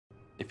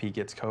if he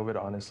gets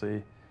COVID,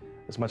 honestly,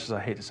 as much as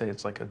I hate to say,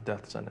 it's like a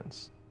death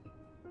sentence.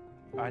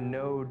 I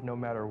know no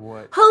matter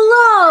what.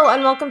 Hello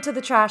and welcome to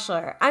the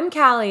TRASHELOR. I'm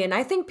Callie and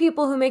I think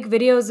people who make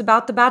videos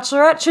about the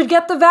Bachelorette should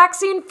get the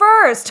vaccine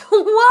first.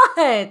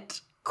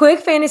 What? Quick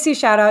fantasy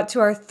shout out to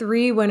our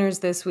 3 winners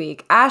this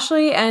week,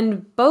 Ashley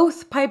and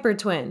both Piper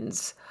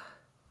twins.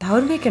 That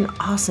would make an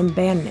awesome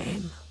band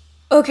name.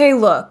 Okay,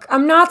 look,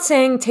 I'm not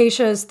saying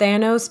Tayshia is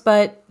Thanos,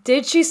 but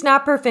did she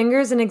snap her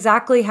fingers and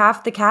exactly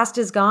half the cast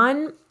is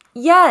gone?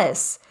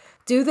 Yes.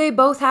 Do they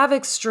both have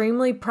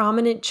extremely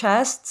prominent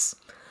chests?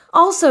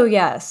 Also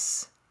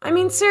yes. I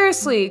mean,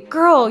 seriously,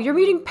 girl, you're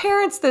meeting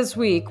parents this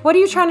week. What are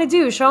you trying to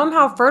do? Show them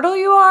how fertile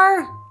you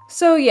are?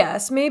 So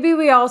yes, maybe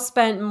we all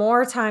spent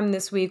more time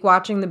this week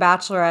watching The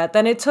Bachelorette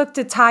than it took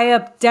to tie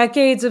up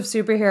decades of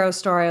superhero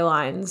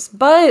storylines,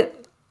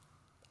 but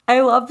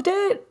I loved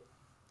it.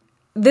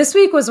 This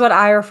week was what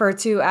I refer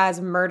to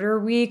as Murder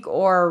Week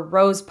or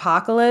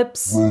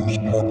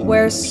Rosepacolypse,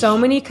 where so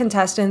many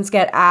contestants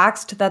get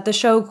axed that the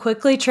show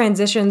quickly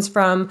transitions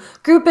from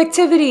group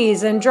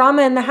activities and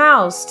drama in the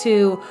house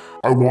to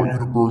I want you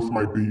to birth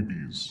my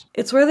babies.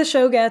 It's where the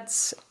show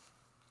gets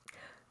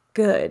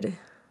good.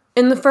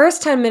 In the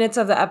first 10 minutes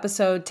of the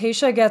episode,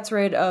 Tayshia gets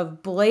rid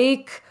of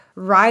Blake,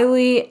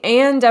 Riley,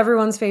 and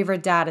everyone's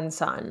favorite dad and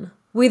son.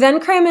 We then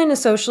cram in a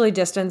socially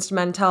distanced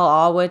men tell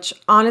all, which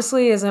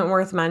honestly isn't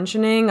worth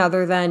mentioning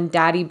other than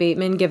Daddy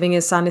Bateman giving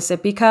his son a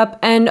sippy cup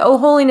and Oh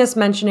Holiness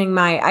mentioning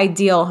my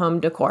ideal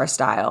home decor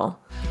style.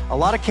 A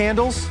lot of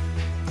candles,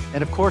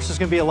 and of course there's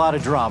gonna be a lot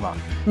of drama.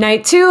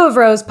 Night 2 of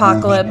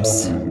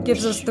Rosepacolypse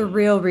gives us the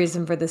real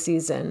reason for the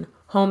season,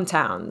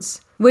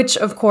 hometowns, which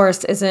of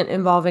course isn't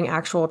involving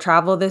actual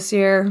travel this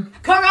year.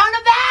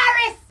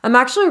 Coronavirus! I'm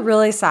actually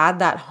really sad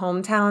that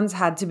hometowns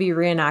had to be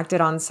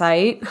reenacted on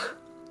site.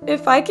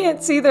 If I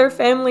can't see their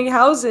family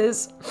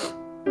houses,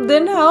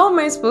 then how am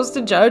I supposed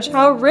to judge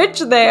how rich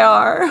they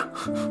are?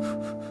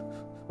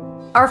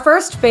 Our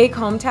first fake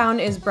hometown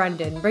is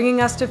Brendan, bringing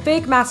us to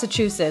fake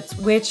Massachusetts,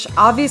 which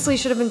obviously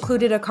should have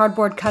included a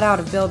cardboard cutout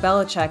of Bill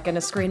Belichick and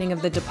a screening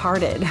of The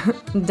Departed.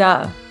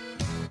 Duh.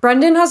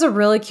 Brendan has a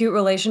really cute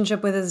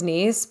relationship with his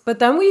niece, but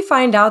then we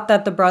find out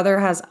that the brother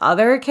has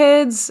other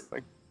kids.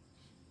 Like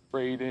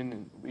Brayden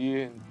and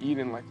Leah and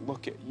Eden, like,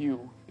 look at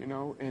you, you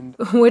know, and...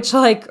 Which,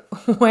 like,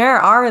 where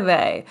are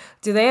they?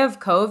 Do they have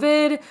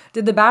COVID?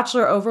 Did the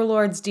Bachelor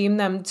overlords deem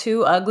them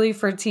too ugly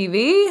for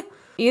TV?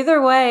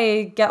 Either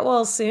way, get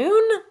well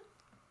soon?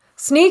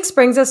 Sneaks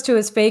brings us to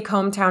his fake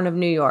hometown of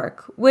New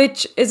York,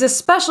 which is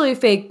especially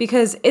fake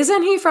because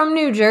isn't he from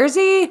New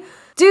Jersey?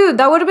 Dude,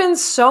 that would have been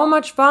so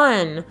much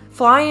fun.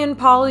 Fly in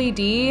Pauly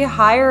D,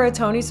 hire a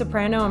Tony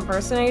Soprano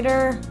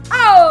impersonator.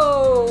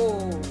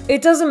 Oh!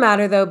 It doesn't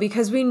matter though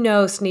because we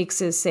know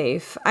Sneaks is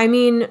safe. I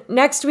mean,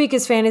 next week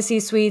is Fantasy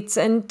Suites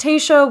and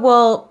Tayshia,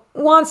 well,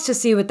 wants to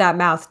see what that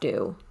mouth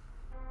do.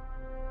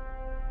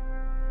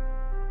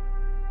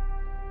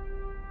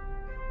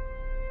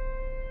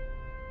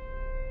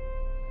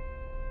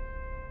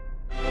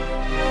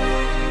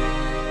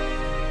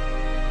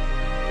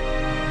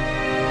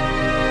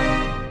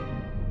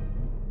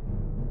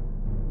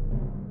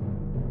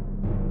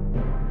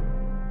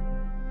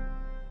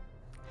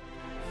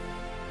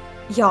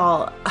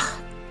 Y'all,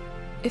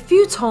 if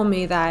you told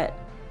me that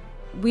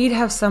we'd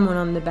have someone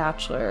on The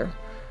Bachelor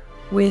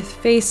with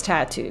face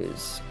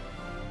tattoos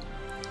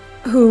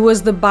who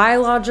was the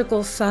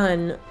biological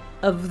son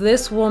of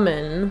this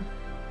woman,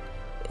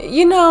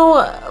 you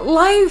know,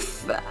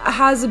 life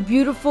has a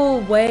beautiful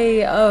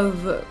way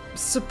of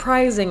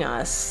surprising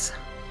us.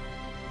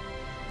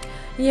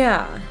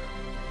 Yeah.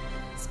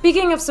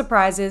 Speaking of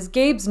surprises,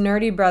 Gabe's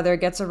nerdy brother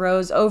gets a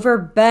rose over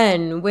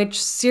Ben, which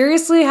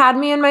seriously had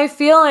me in my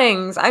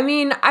feelings. I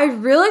mean, I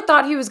really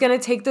thought he was gonna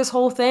take this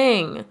whole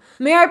thing.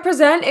 May I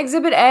present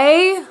Exhibit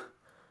A?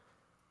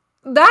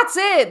 That's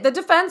it, the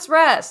defense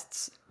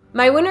rests.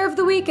 My winner of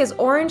the week is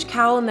orange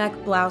cowl neck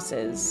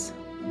blouses.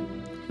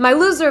 My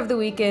loser of the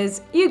week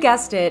is, you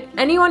guessed it,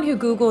 anyone who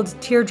Googled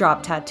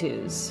teardrop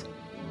tattoos.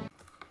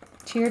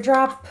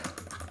 Teardrop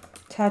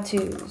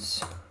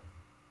tattoos.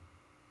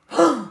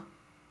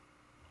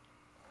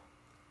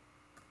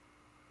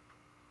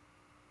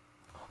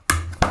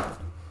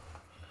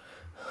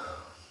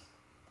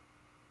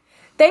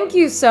 Thank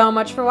you so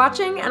much for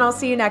watching, and I'll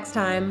see you next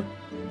time.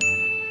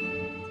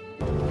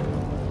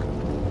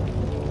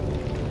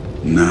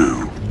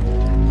 Now,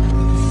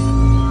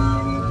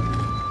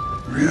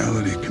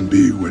 reality can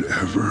be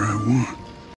whatever I want.